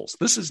 missiles?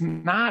 This is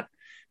not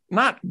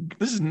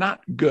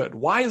good.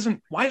 Why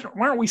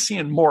aren't we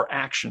seeing more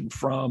action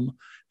from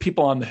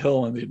people on the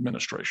Hill and the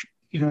administration?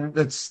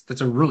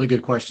 That's a really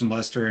good question,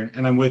 Lester,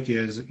 and I'm with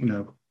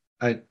you.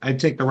 I'd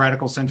take the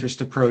radical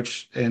centrist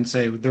approach and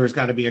say there's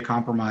got to be a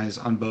compromise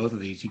on both of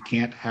these. You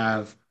can't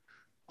have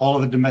all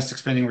of the domestic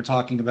spending we're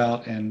talking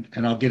about, and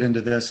I'll get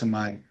into this in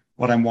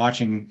what I'm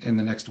watching in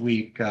the next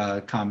week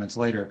comments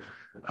later,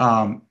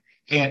 and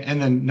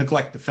then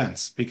neglect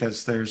defense,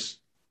 because there's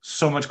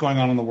so much going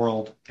on in the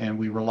world, and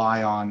we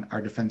rely on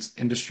our defense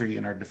industry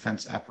and our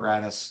defense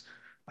apparatus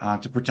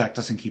to protect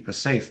us and keep us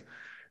safe.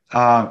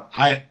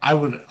 I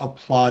would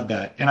applaud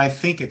that, and I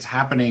think it's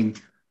happening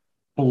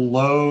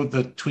below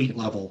the tweet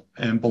level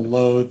and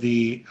below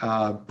the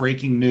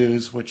breaking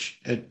news,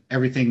 which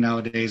everything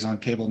nowadays on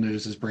cable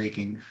news is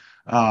breaking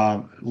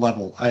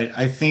level.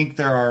 I think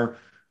there are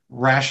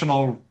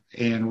rational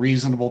and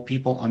reasonable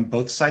people on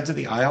both sides of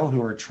the aisle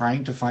who are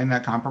trying to find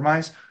that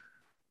compromise,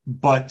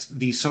 but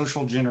the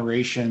social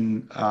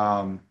generation,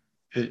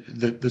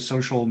 the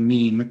social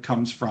meme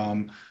comes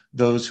from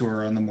those who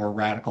are on the more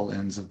radical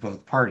ends of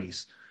both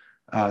parties.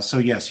 So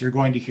yes, you're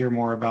going to hear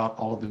more about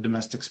all of the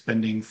domestic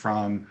spending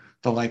from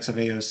the likes of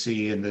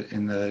AOC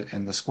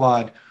and the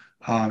squad.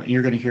 And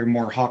you're going to hear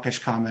more hawkish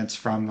comments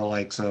from the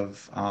likes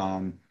of,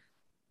 Tom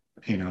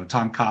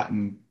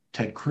Cotton,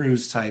 Ted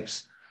Cruz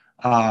types.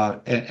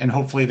 And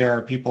hopefully there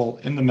are people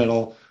in the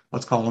middle,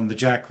 let's call them the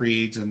Jack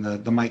Reeds and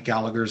the Mike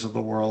Gallaghers of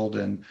the world,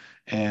 and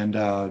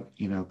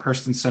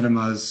Kirsten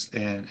Sinemas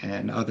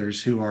and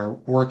others who are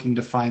working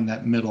to find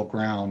that middle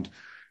ground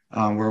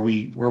where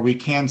we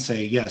can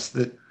say, yes,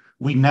 that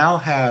we now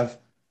have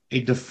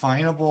a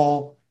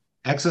definable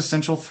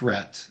existential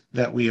threat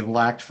that we have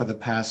lacked for the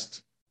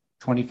past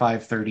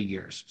 25, 30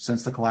 years,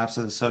 since the collapse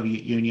of the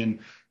Soviet Union,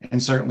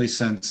 and certainly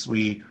since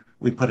we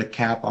put a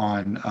cap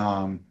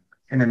on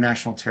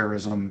international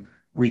terrorism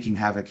wreaking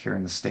havoc here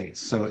in the States.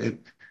 So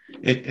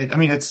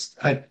It's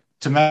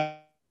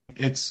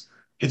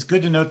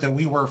good to note that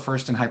we were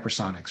first in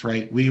hypersonics,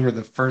 right? We were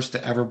the first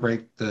to ever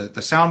break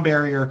the sound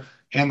barrier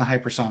and the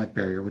hypersonic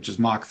barrier, which is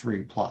Mach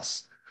 3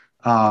 plus.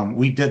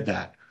 We did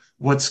that.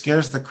 What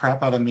scares the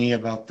crap out of me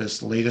about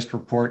this latest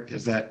report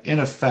is that, in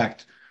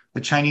effect,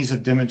 the Chinese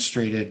have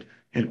demonstrated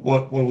in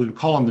what we would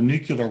call in the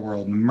nuclear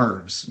world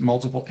MIRVs,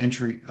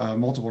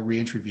 multiple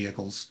reentry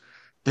vehicles.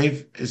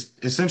 They've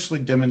essentially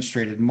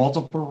demonstrated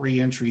multiple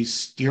reentry,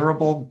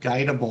 steerable,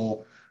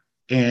 guidable,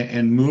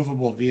 and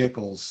movable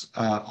vehicles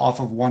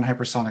off of one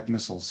hypersonic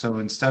missile. So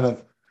instead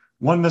of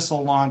one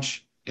missile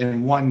launch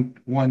and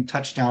one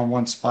touchdown,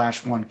 one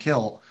splash, one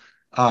kill,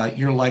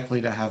 you're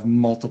likely to have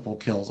multiple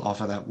kills off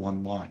of that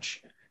one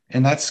launch.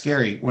 And that's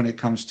scary when it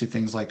comes to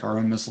things like our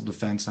own missile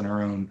defense and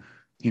our own,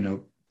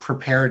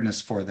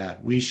 preparedness for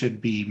that. We should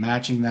be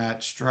matching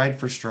that stride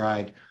for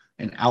stride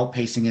and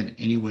outpacing it in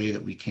any way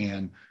that we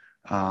can.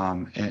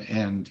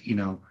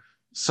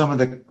 Some of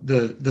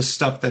the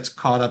stuff that's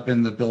caught up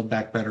in the Build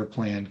Back Better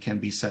plan can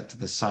be set to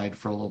the side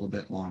for a little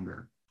bit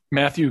longer.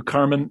 Matthew,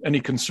 Carmen, any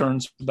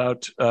concerns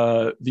about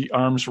the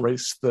arms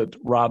race that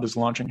Rob is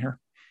launching here?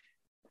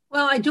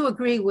 Well, I do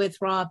agree with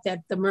Rob that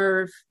the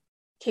MIRV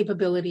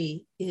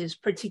capability is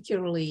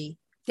particularly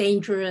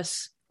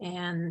dangerous.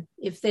 And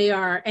if they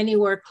are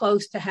anywhere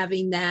close to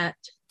having that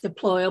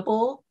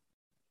deployable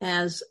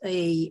as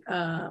a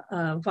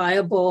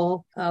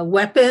viable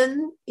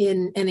weapon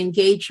in an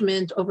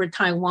engagement over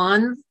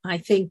Taiwan, I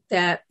think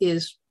that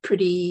is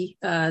pretty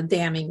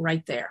damning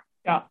right there.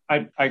 Yeah,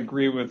 I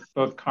agree with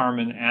both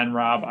Carmen and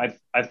Rob.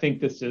 I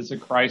think this is a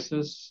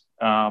crisis.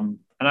 And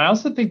I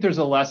also think there's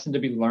a lesson to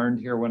be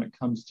learned here when it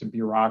comes to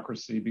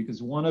bureaucracy,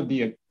 because one of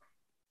the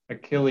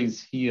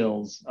Achilles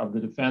heels of the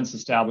defense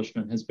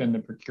establishment has been the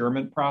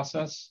procurement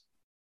process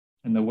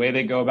and the way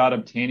they go about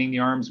obtaining the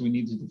arms we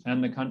need to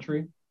defend the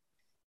country.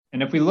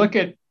 And if we look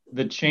at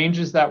the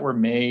changes that were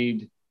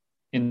made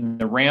in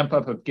the ramp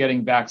up of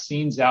getting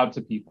vaccines out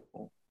to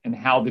people and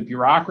how the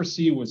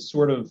bureaucracy was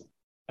sort of,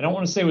 I don't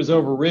want to say it was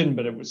overridden,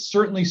 but it was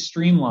certainly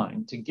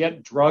streamlined to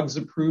get drugs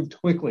approved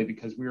quickly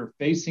because we were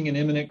facing an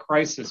imminent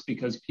crisis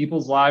because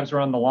people's lives are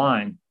on the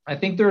line. I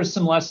think there are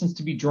some lessons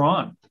to be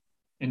drawn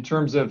in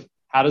terms of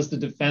how does the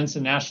defense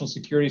and national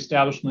security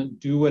establishment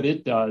do what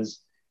it does,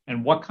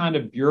 and what kind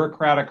of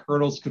bureaucratic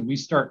hurdles could we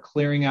start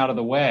clearing out of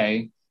the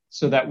way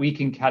so that we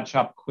can catch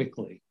up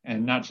quickly,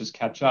 and not just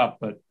catch up,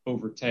 but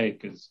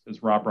overtake,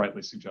 as Rob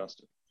rightly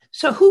suggested.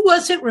 So who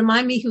was it,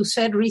 remind me, who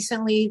said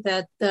recently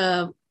that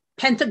the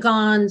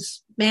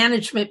Pentagon's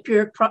management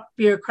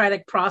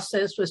bureaucratic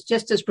process was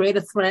just as great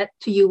a threat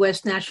to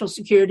U.S. national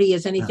security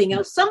as anything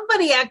else?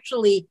 Somebody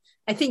actually,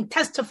 I think,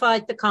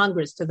 testified to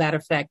Congress to that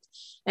effect.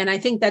 And I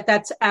think that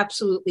that's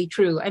absolutely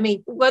true. I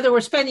mean, whether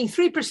we're spending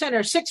 3%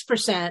 or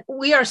 6%,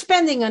 we are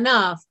spending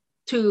enough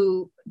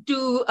to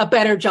do a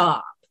better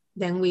job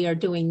than we are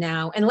doing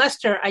now. And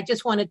Lester, I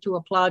just wanted to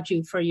applaud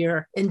you for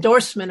your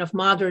endorsement of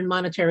modern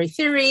monetary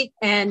theory.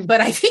 But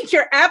I think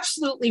you're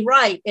absolutely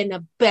right. In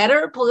a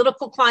better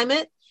political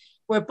climate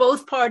where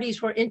both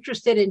parties were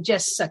interested in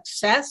just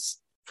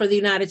success for the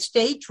United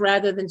States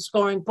rather than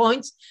scoring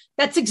points,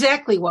 that's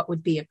exactly what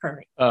would be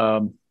occurring.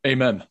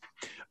 Amen.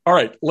 All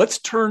right, let's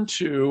turn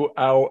to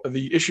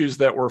the issues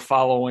that we're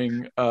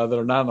following that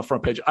are not on the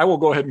front page. I will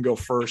go ahead and go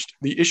first.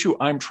 The issue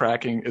I'm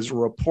tracking is a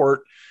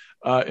report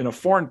in a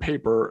foreign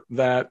paper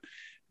that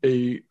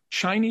a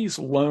Chinese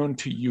loan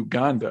to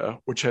Uganda,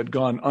 which had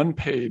gone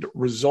unpaid,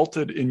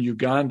 resulted in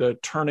Uganda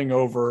turning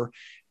over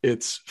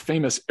its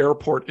famous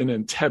airport in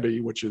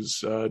Entebbe, which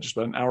is just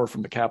about an hour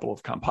from the capital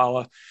of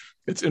Kampala,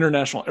 its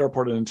international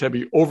airport in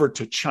Entebbe, over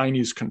to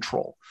Chinese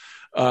control.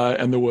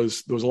 And there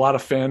was a lot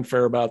of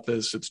fanfare about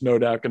this. It's no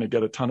doubt going to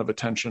get a ton of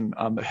attention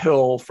on the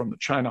Hill from the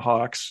China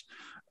hawks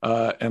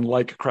and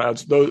like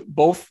crowds.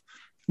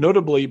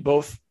 Notably,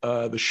 both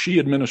the Xi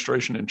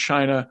administration in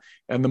China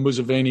and the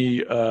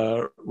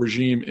Museveni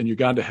regime in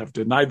Uganda have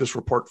denied this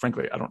report.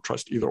 Frankly, I don't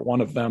trust either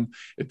one of them.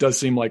 It does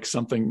seem like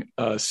something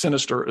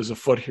sinister is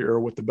afoot here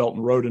with the Belt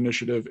and Road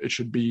Initiative. It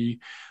should be,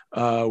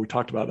 we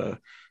talked about a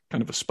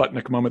kind of a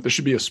Sputnik moment. There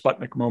should be a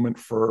Sputnik moment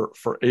for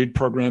aid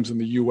programs in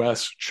the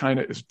U.S.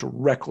 China is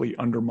directly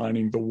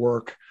undermining the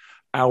work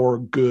our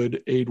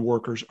good aid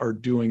workers are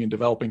doing in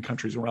developing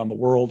countries around the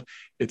world.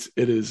 It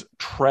is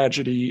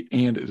tragedy,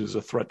 and it is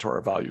a threat to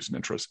our values and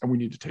interests, and we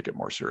need to take it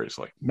more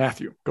seriously.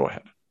 Matthew, go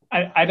ahead.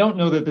 I don't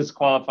know that this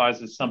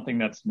qualifies as something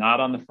that's not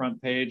on the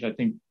front page. I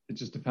think it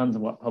just depends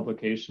on what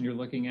publication you're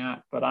looking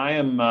at. But I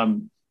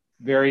am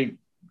very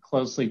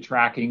closely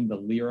tracking the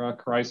lira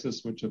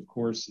crisis, which, of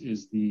course,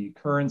 is the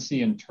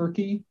currency in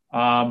Turkey.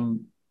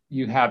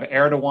 You have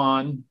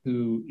Erdogan,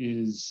 who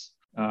is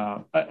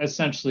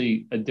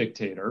essentially a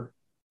dictator.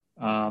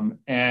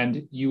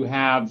 And you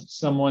have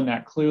someone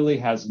that clearly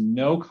has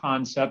no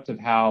concept of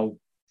how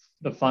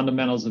the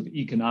fundamentals of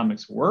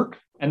economics work.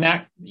 And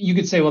that you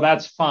could say, well,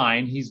 that's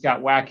fine. He's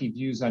got wacky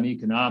views on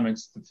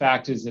economics. The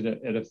fact is that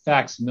it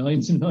affects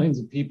millions and millions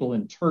of people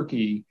in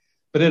Turkey,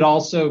 but it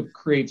also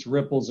creates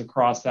ripples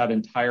across that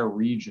entire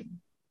region.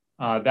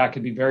 that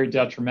could be very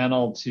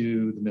detrimental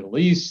to the Middle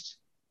East,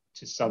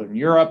 to Southern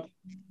Europe,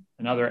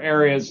 and other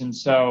areas. And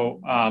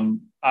so,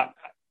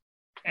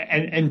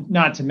 and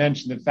not to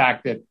mention the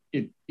fact that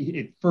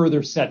it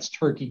further sets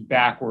Turkey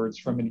backwards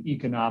from an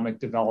economic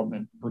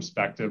development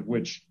perspective,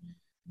 which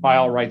by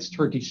all rights,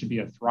 Turkey should be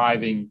a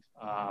thriving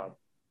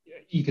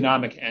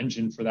economic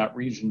engine for that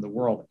region of the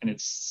world. And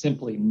it's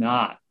simply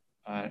not.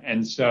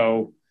 And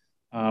so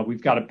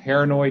we've got a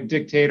paranoid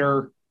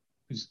dictator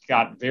who's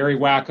got very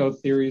wacko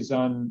theories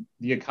on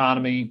the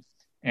economy.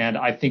 And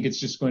I think it's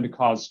just going to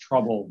cause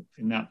trouble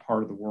in that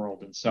part of the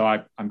world. And so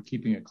I'm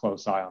keeping a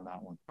close eye on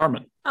that one.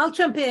 Carmen. I'll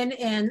jump in.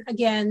 And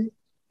again,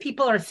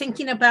 people are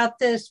thinking about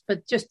this,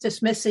 but just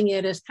dismissing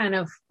it as kind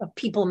of a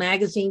People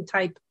magazine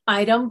type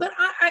item. But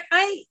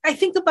I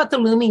think about the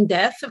looming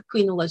death of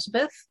Queen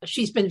Elizabeth.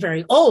 She's been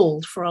very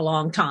old for a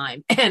long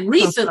time. And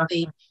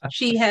recently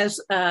she has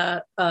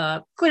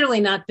clearly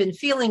not been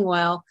feeling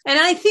well. And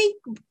I think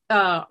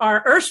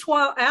our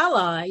erstwhile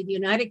ally, the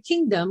United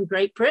Kingdom,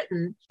 Great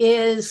Britain,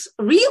 is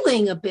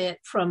reeling a bit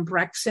from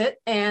Brexit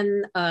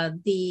and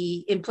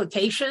the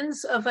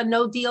implications of a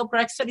no-deal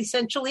Brexit,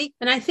 essentially.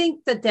 And I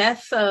think the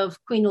death of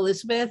Queen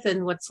Elizabeth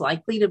and what's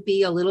likely to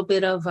be a little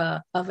bit of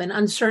an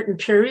uncertain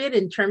period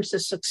in terms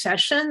of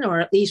succession, or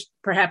at least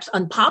perhaps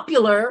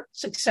unpopular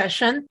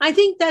succession, I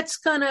think that's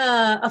going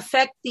to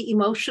affect the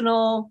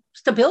emotional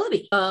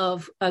stability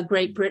of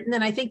Great Britain.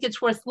 And I think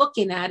it's worth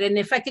looking at. And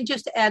if I can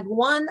just add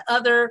one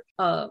other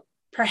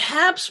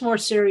perhaps more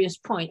serious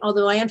point,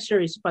 although I am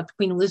serious about the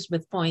Queen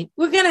Elizabeth point,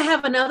 we're going to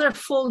have another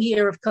full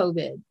year of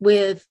COVID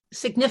with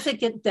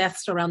significant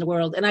deaths around the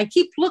world. And I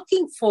keep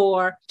looking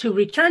to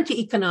return to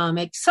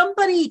economics,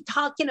 somebody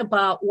talking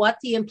about what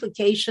the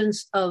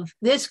implications of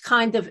this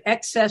kind of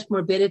excess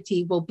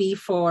morbidity will be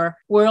for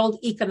world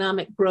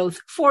economic growth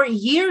for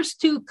years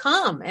to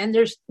come. And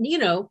there's,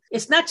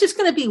 it's not just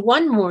going to be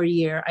one more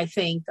year, I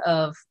think,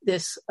 of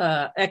this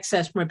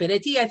excess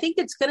morbidity. I think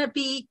it's going to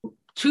be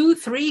 2,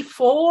 3,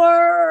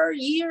 4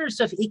 years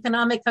of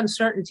economic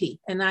uncertainty.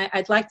 And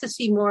I'd like to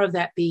see more of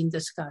that being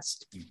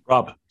discussed.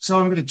 Rob. So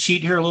I'm going to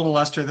cheat here a little,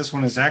 Lester. This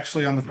one is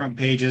actually on the front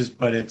pages,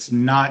 but it's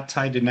not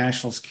tied to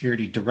national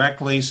security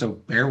directly. So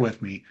bear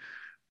with me.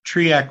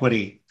 Tree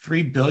equity,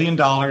 $3 billion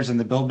in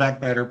the Build Back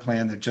Better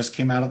plan that just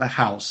came out of the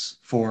House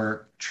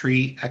for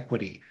tree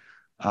equity.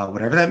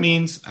 Whatever that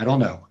means, I don't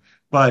know.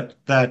 But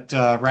that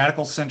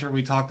radical center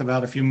we talked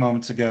about a few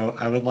moments ago,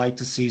 I would like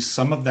to see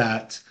some of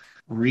that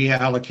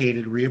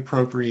reallocated,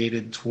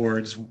 reappropriated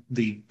towards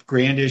the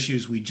grand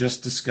issues we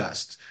just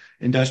discussed.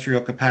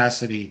 Industrial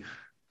capacity,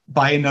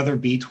 buy another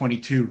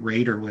B-22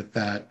 Raider with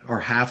that,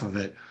 or half of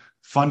it,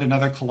 fund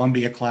another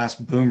Columbia-class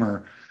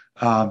boomer,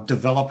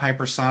 develop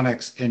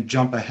hypersonics, and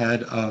jump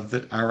ahead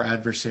of our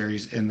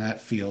adversaries in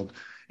that field.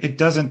 It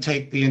doesn't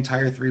take the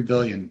entire $3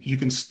 billion. You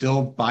can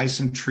still buy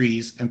some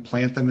trees and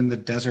plant them in the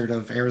desert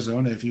of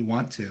Arizona if you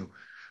want to.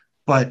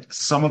 But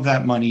some of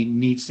that money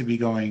needs to be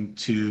going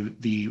to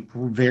the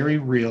very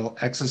real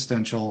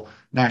existential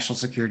national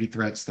security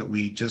threats that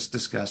we just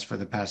discussed for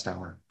the past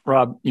hour.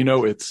 Rob,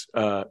 it's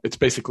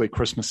basically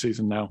Christmas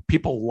season now.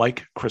 People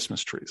like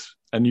Christmas trees,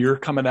 and you're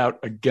coming out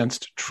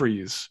against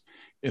trees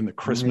in the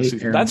Christmas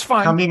season. That's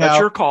fine. That's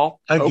your call.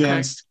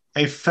 Against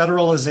a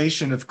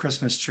federalization of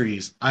Christmas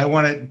trees. I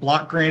want it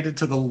block granted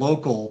to the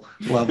local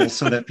level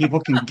so that people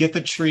can get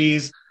the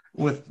trees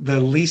with the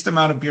least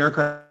amount of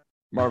bureaucracy.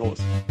 Marvelous.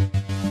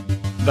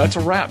 That's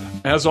a wrap.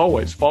 As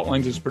always, Fault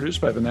Lines is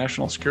produced by the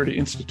National Security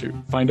Institute.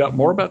 Find out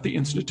more about the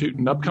Institute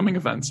and upcoming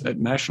events at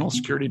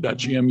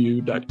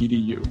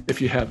nationalsecurity.gmu.edu.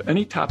 If you have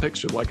any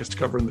topics you'd like us to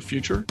cover in the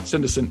future,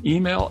 send us an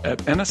email at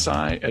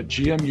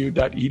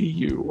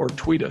nsi@gmu.edu or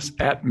tweet us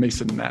at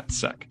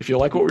MasonNatSec. If you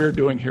like what we are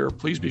doing here,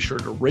 please be sure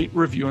to rate,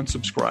 review, and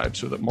subscribe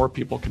so that more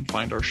people can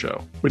find our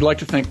show. We'd like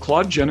to thank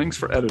Claude Jennings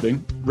for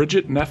editing,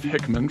 Bridget Neff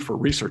Hickman for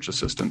research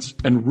assistance,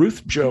 and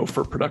Ruth Joe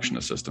for production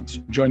assistance.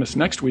 Join us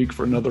next week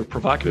for another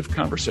provocative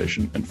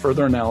conversation and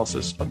further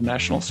analysis of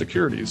national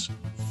security's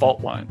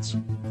fault lines.